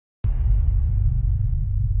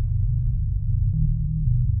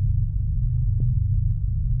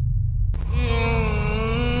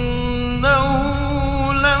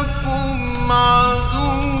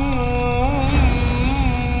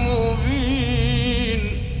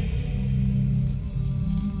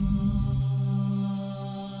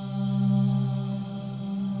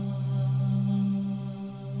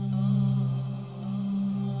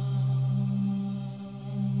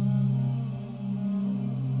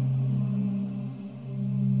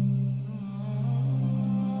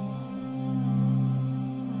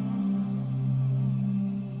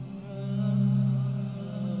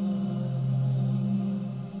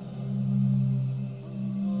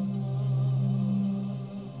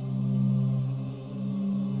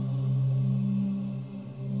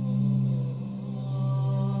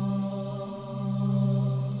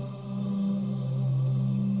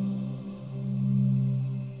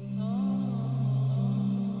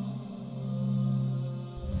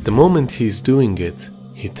The moment he's doing it,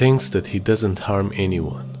 he thinks that he doesn't harm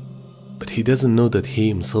anyone. But he doesn't know that he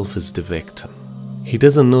himself is the victim. He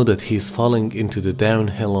doesn't know that he is falling into the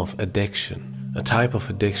downhill of addiction, a type of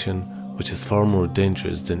addiction which is far more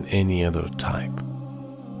dangerous than any other type.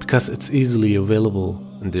 Because it's easily available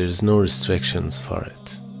and there is no restrictions for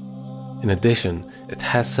it. In addition, it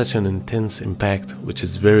has such an intense impact which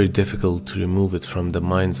is very difficult to remove it from the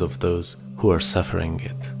minds of those who are suffering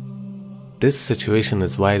it. This situation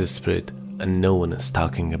is widespread and no one is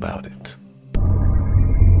talking about it.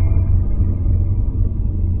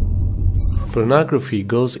 Pornography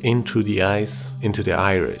goes in through the eyes into the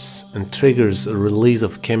iris and triggers a release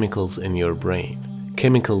of chemicals in your brain.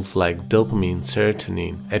 Chemicals like dopamine,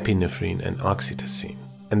 serotonin, epinephrine, and oxytocin.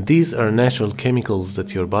 And these are natural chemicals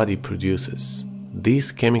that your body produces.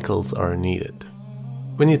 These chemicals are needed.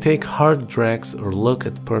 When you take hard drugs or look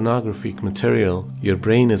at pornographic material, your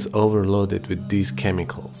brain is overloaded with these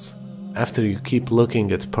chemicals. After you keep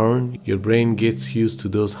looking at porn, your brain gets used to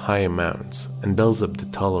those high amounts and builds up the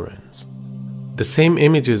tolerance. The same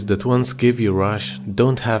images that once gave you rush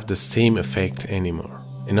don't have the same effect anymore.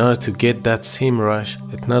 In order to get that same rush,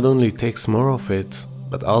 it not only takes more of it,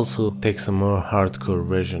 but also takes a more hardcore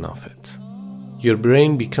version of it. Your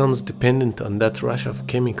brain becomes dependent on that rush of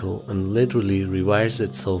chemical and literally rewires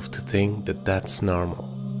itself to think that that's normal.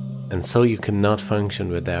 And so you cannot function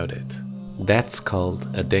without it. That's called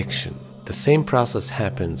addiction. The same process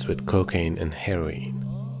happens with cocaine and heroin.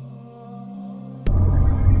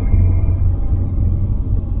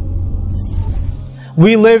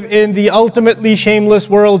 We live in the ultimately shameless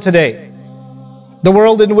world today. The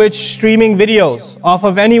world in which streaming videos off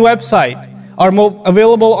of any website are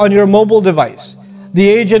available on your mobile device. The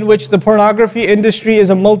age in which the pornography industry is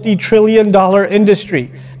a multi-trillion-dollar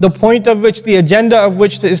industry. The point of which, the agenda of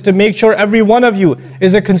which is to make sure every one of you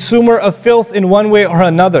is a consumer of filth in one way or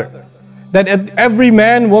another. That every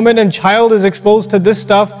man, woman, and child is exposed to this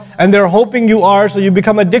stuff, and they're hoping you are, so you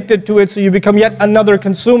become addicted to it, so you become yet another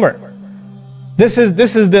consumer. This is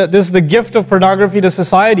the gift of pornography to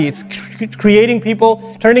society. It's creating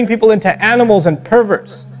people, turning people into animals and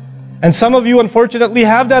perverts. And some of you unfortunately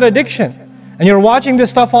have that addiction. And you're watching this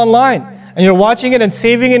stuff online. And you're watching it and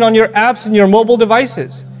saving it on your apps and your mobile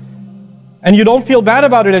devices. And you don't feel bad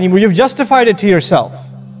about it anymore. You've justified it to yourself.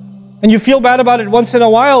 And you feel bad about it once in a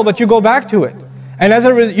while, but you go back to it. And as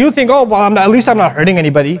a result, you think, oh, well, at least I'm not hurting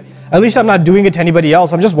anybody. At least I'm not doing it to anybody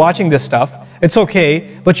else. I'm just watching this stuff. It's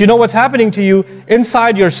okay. But you know what's happening to you?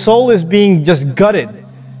 Inside, your soul is being just gutted.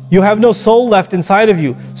 You have no soul left inside of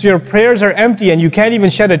you. So your prayers are empty and you can't even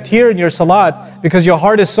shed a tear in your salat because your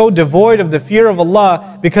heart is so devoid of the fear of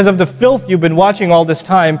Allah because of the filth you've been watching all this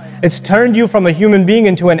time. It's turned you from a human being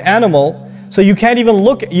into an animal. So you can't even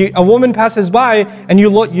look. A woman passes by and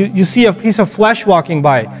you see a piece of flesh walking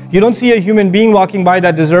by. You don't see a human being walking by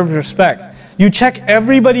that deserves respect. You check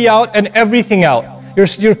everybody out and everything out.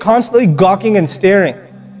 You're constantly gawking and staring.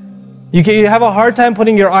 You have a hard time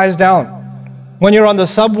putting your eyes down. When you're on the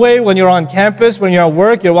subway, when you're on campus, when you're at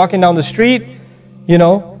work, you're walking down the street, you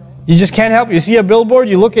know, you just can't help it. You see a billboard,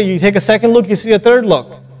 you take a second look, you see a third look.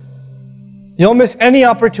 You don't miss any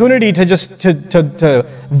opportunity to just to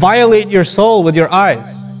violate your soul with your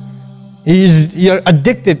eyes. You're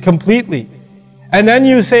addicted completely. And then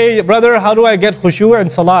you say, brother, how do I get khushu'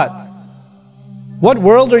 and salat? What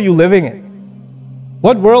world are you living in?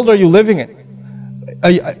 What world are you living in?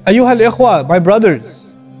 Ayyuhal ikhwa, my brothers,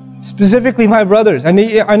 specifically my brothers, and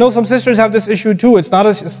I know some sisters have this issue too. It's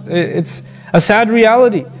a sad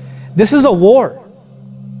reality. This is a war.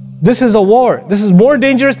 This is a war. This is more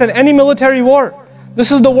dangerous than any military war.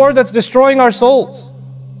 This is the war that's destroying our souls.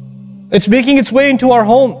 It's making its way into our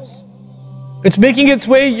homes. It's making its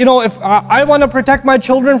way, you know, if I want to protect my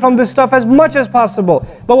children from this stuff as much as possible.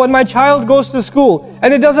 But when my child goes to school,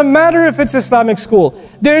 and it doesn't matter if it's Islamic school,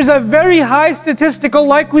 there's a very high statistical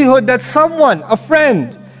likelihood that someone, a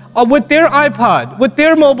friend, with their iPod, with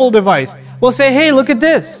their mobile device, will say, hey, look at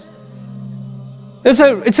this.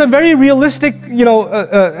 It's a very realistic, you know,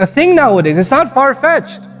 a thing nowadays. It's not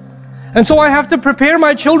far-fetched. And so I have to prepare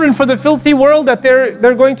my children for the filthy world that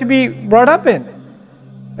they're going to be brought up in.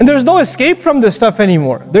 And there's no escape from this stuff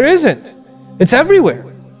anymore. There isn't. It's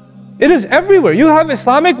everywhere. It is everywhere. You have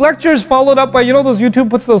Islamic lectures followed up by, you know, those YouTube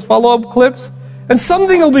puts those follow-up clips, and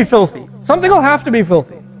something will be filthy. Something will have to be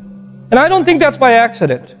filthy. And I don't think that's by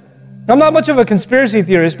accident. I'm not much of a conspiracy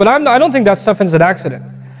theorist, but I don't think that stuff is an accident.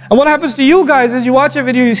 And what happens to you guys is you watch a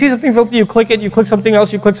video, you see something filthy, you click it, you click something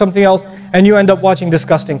else, and you end up watching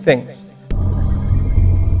disgusting things.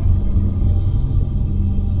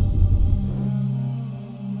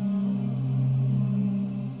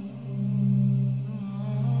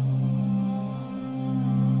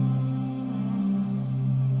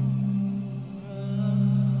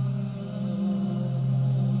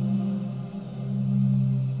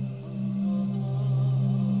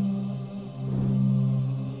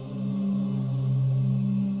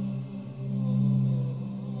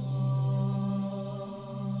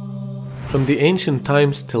 From the ancient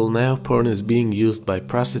times till now, porn is being used by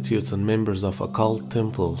prostitutes and members of occult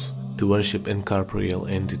temples to worship incorporeal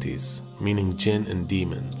entities, meaning jinn and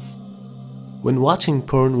demons. When watching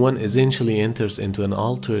porn, one essentially enters into an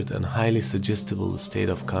altered and highly suggestible state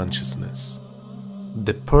of consciousness.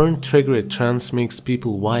 The porn-triggered trance makes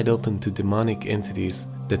people wide open to demonic entities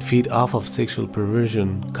that feed off of sexual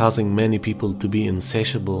perversion, causing many people to be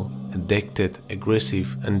insatiable, addicted,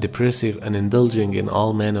 aggressive, and depressive, and indulging in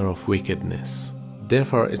all manner of wickedness.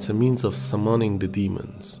 Therefore, it's a means of summoning the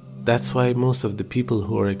demons. That's why most of the people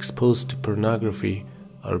who are exposed to pornography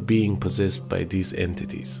are being possessed by these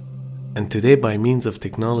entities. And today, by means of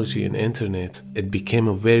technology and internet, it became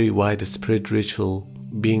a very widespread ritual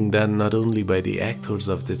being done not only by the actors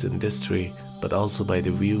of this industry, but also by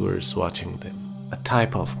the viewers watching them. A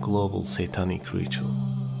type of global satanic ritual.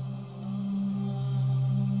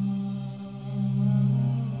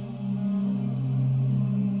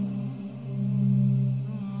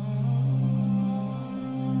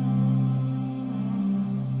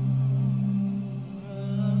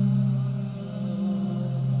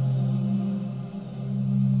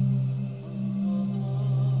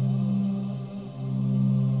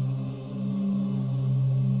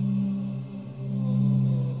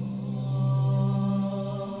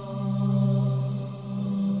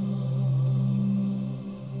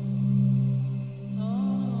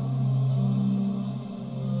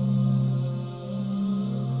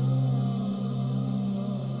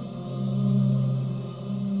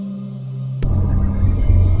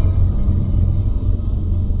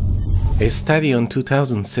 A study on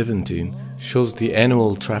 2017 shows the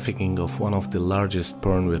annual trafficking of one of the largest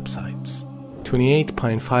porn websites.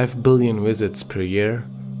 28.5 billion visits per year,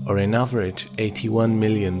 or an average 81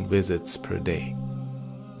 million visits per day.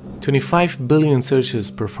 25 billion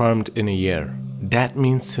searches performed in a year. That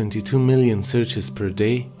means 22 million searches per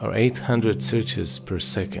day, or 800 searches per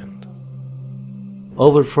second.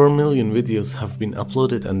 Over 4 million videos have been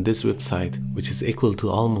uploaded on this website, which is equal to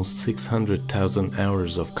almost 600,000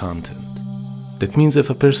 hours of content. That means if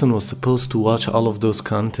a person was supposed to watch all of those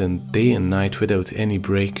content day and night without any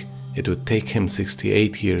break, it would take him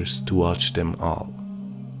 68 years to watch them all.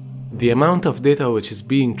 The amount of data which is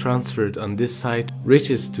being transferred on this site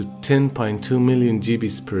reaches to 10.2 million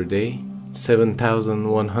GBs per day,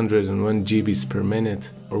 7,101 GBs per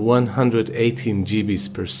minute, or 118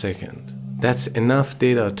 GBs per second. That's enough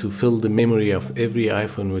data to fill the memory of every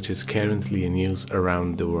iPhone which is currently in use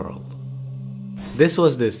around the world. This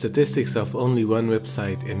was the statistics of only one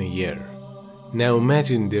website in a year. Now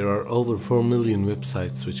imagine there are over 4 million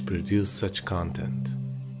websites which produce such content.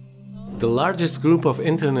 The largest group of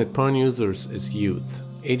internet porn users is youth,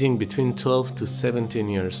 aging between 12 to 17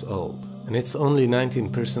 years old, and it's only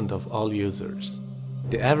 19% of all users.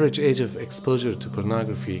 The average age of exposure to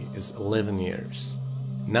pornography is 11 years.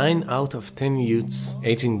 9 out of 10 youths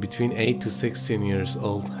aging between 8 to 16 years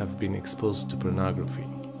old have been exposed to pornography.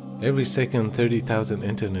 Every second, 30,000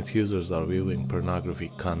 internet users are viewing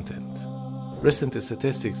pornography content. Recent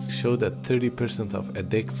statistics show that 30% of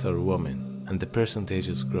addicts are women, and the percentage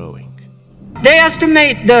is growing. They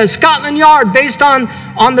estimate the Scotland Yard, based on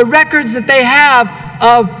the records that they have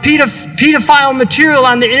of pedophile material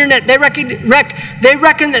on the internet, they reckon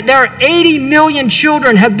that there are 80 million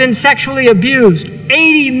children have been sexually abused.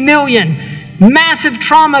 80 million. Massive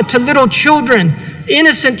trauma to little children,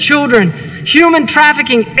 innocent children. Human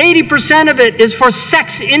trafficking, 80% of it is for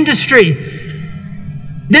sex industry.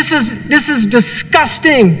 This is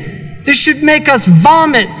disgusting. This should make us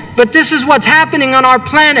vomit, but this is what's happening on our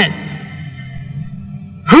planet.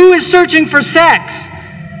 Who is searching for sex?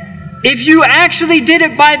 If you actually did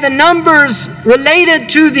it by the numbers related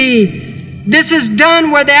to this is done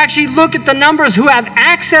where they actually look at the numbers who have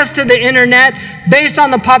access to the internet based on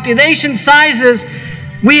the population sizes.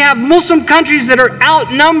 We have Muslim countries that are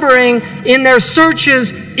outnumbering in their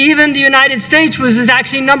searches, even the United States, which is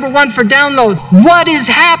actually #1 for downloads. What is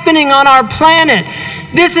happening on our planet?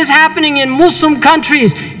 This is happening in Muslim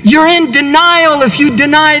countries. You're in denial if you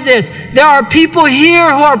deny this. There are people here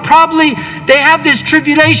who are they have this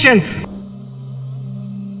tribulation.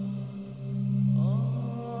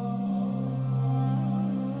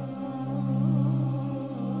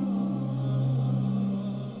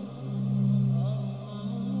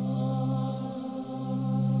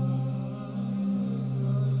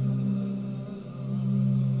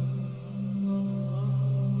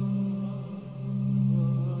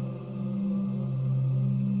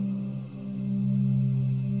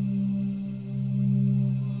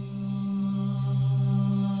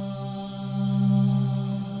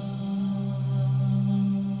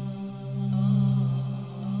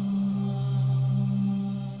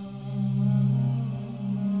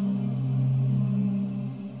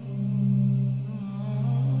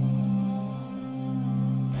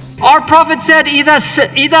 Our Prophet said, إِذَا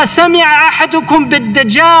سَمِعَ أَحَدُكُمْ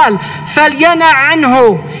بِالدَّجَّالِ فَلْيَنَعْ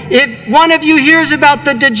عَنْهُ. If one of you hears about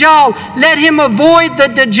the Dajjal, let him avoid the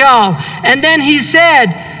Dajjal. And then he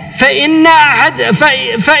said, فَإِنَّ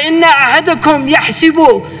أَحَدَكُمْ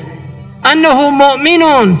يَحْسِبُ أنه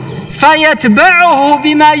مؤمن فيتبعه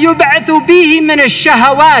بما يبعث به من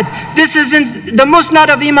الشهوات. This is in the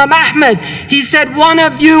Musnad of Imam Ahmad. He said, one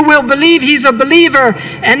of you will believe he's a believer,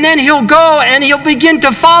 and then he'll go and he'll begin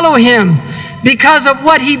to follow him because of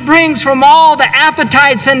what he brings from all the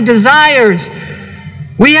appetites and desires.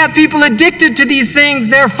 We have people addicted to these things.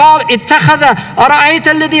 They're أرأيت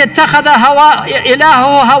الذي اتخذ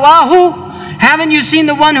إلهه هواه. Haven't you seen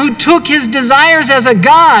the one who took his desires as a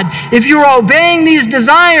God? If you're obeying these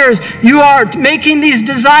desires, you are making these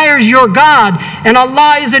desires your God. And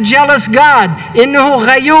Allah is a jealous God. إِنَّهُ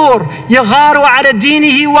غَيُّورٌ يَغَارُ عَلَى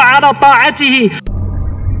دِينِهِ وَعَلَى طَاعَتِهِ.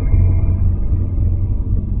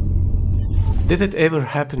 Did it ever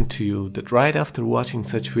happen to you that right after watching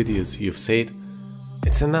such videos you've said,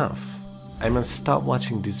 "It's enough, I must stop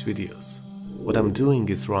watching these videos. What I'm doing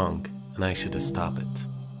is wrong and I should stop it"?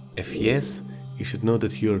 If yes, you should know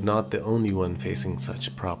that you are not the only one facing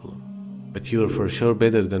such problem, but you are for sure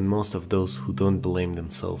better than most of those who don't blame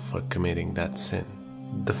themselves for committing that sin.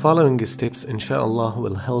 The following steps inshallah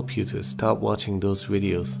will help you to stop watching those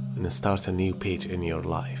videos and start a new page in your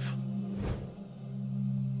life.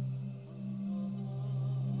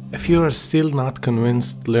 If you are still not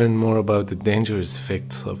convinced, learn more about the dangerous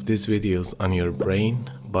effects of these videos on your brain,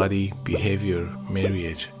 body, behavior,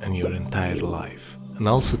 marriage, and your entire life. And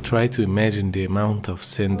also try to imagine the amount of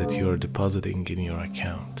sin that you are depositing in your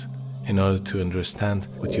account in order to understand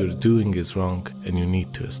what you're doing is wrong and you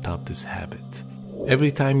need to stop this habit. Every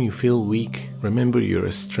time you feel weak, remember your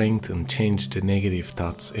strength and change the negative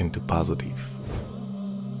thoughts into positive.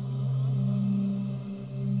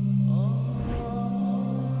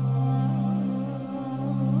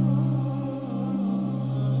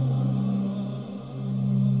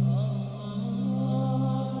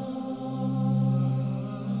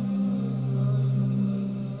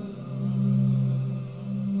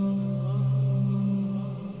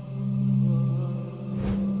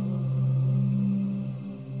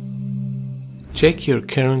 Check your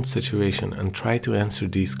current situation and try to answer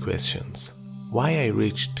these questions. Why I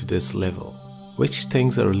reached to this level? Which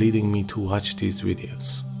things are leading me to watch these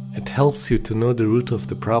videos? It helps you to know the root of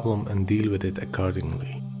the problem and deal with it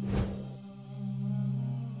accordingly.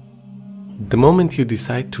 The moment you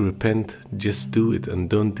decide to repent, just do it and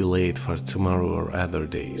don't delay it for tomorrow or other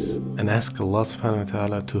days. And ask Allah subhanahu wa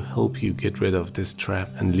ta'ala to help you get rid of this trap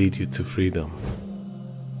and lead you to freedom.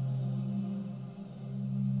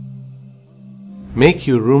 Make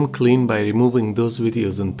your room clean by removing those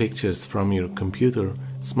videos and pictures from your computer,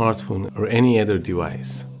 smartphone, or any other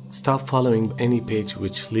device. Stop following any page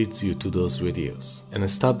which leads you to those videos. And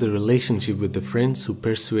stop the relationship with the friends who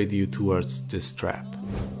persuade you towards this trap.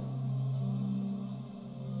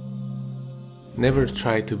 Never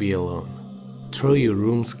try to be alone. Throw your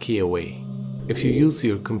room's key away. If you use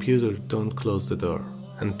your computer, don't close the door.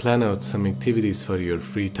 And plan out some activities for your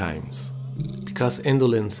free times. Because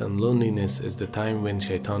indolence and loneliness is the time when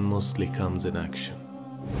Shaitan mostly comes in action.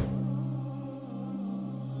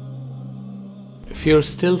 If you're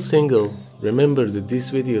still single, remember that these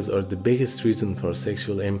videos are the biggest reason for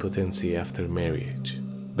sexual impotency after marriage.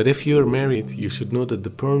 But if you're married, you should know that the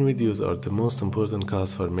porn videos are the most important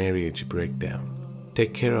cause for marriage breakdown.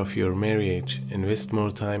 Take care of your marriage, invest more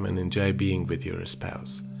time and enjoy being with your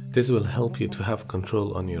spouse. This will help you to have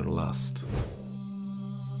control on your lust.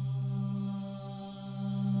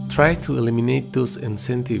 Try to eliminate those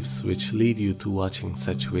incentives which lead you to watching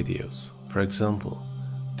such videos. For example,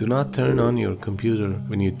 do not turn on your computer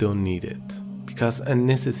when you don't need it, because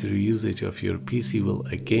unnecessary usage of your PC will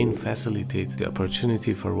again facilitate the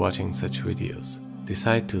opportunity for watching such videos.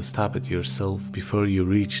 Decide to stop it yourself before you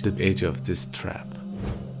reach the edge of this trap.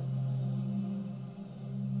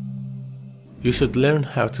 You should learn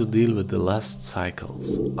how to deal with the lust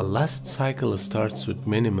cycles. A lust cycle starts with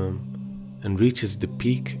minimum and reaches the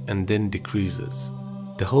peak and then decreases.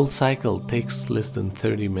 The whole cycle takes less than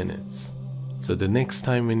 30 minutes. So the next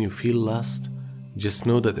time when you feel lust, just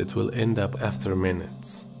know that it will end up after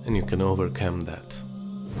minutes and you can overcome that.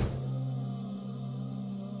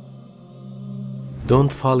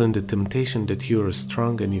 Don't fall in the temptation that you are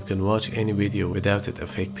strong and you can watch any video without it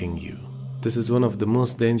affecting you. This is one of the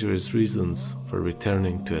most dangerous reasons for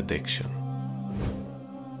returning to addiction.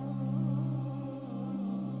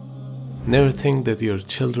 Never think that your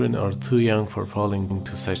children are too young for falling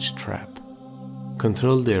into such trap.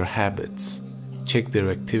 Control their habits, check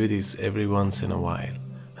their activities every once in a while,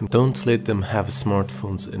 and don't let them have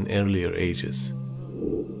smartphones in earlier ages.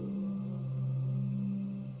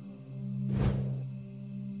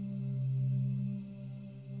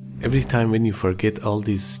 Every time when you forget all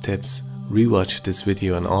these steps, rewatch this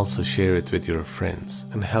video and also share it with your friends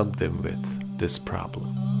and help them with this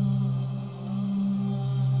problem.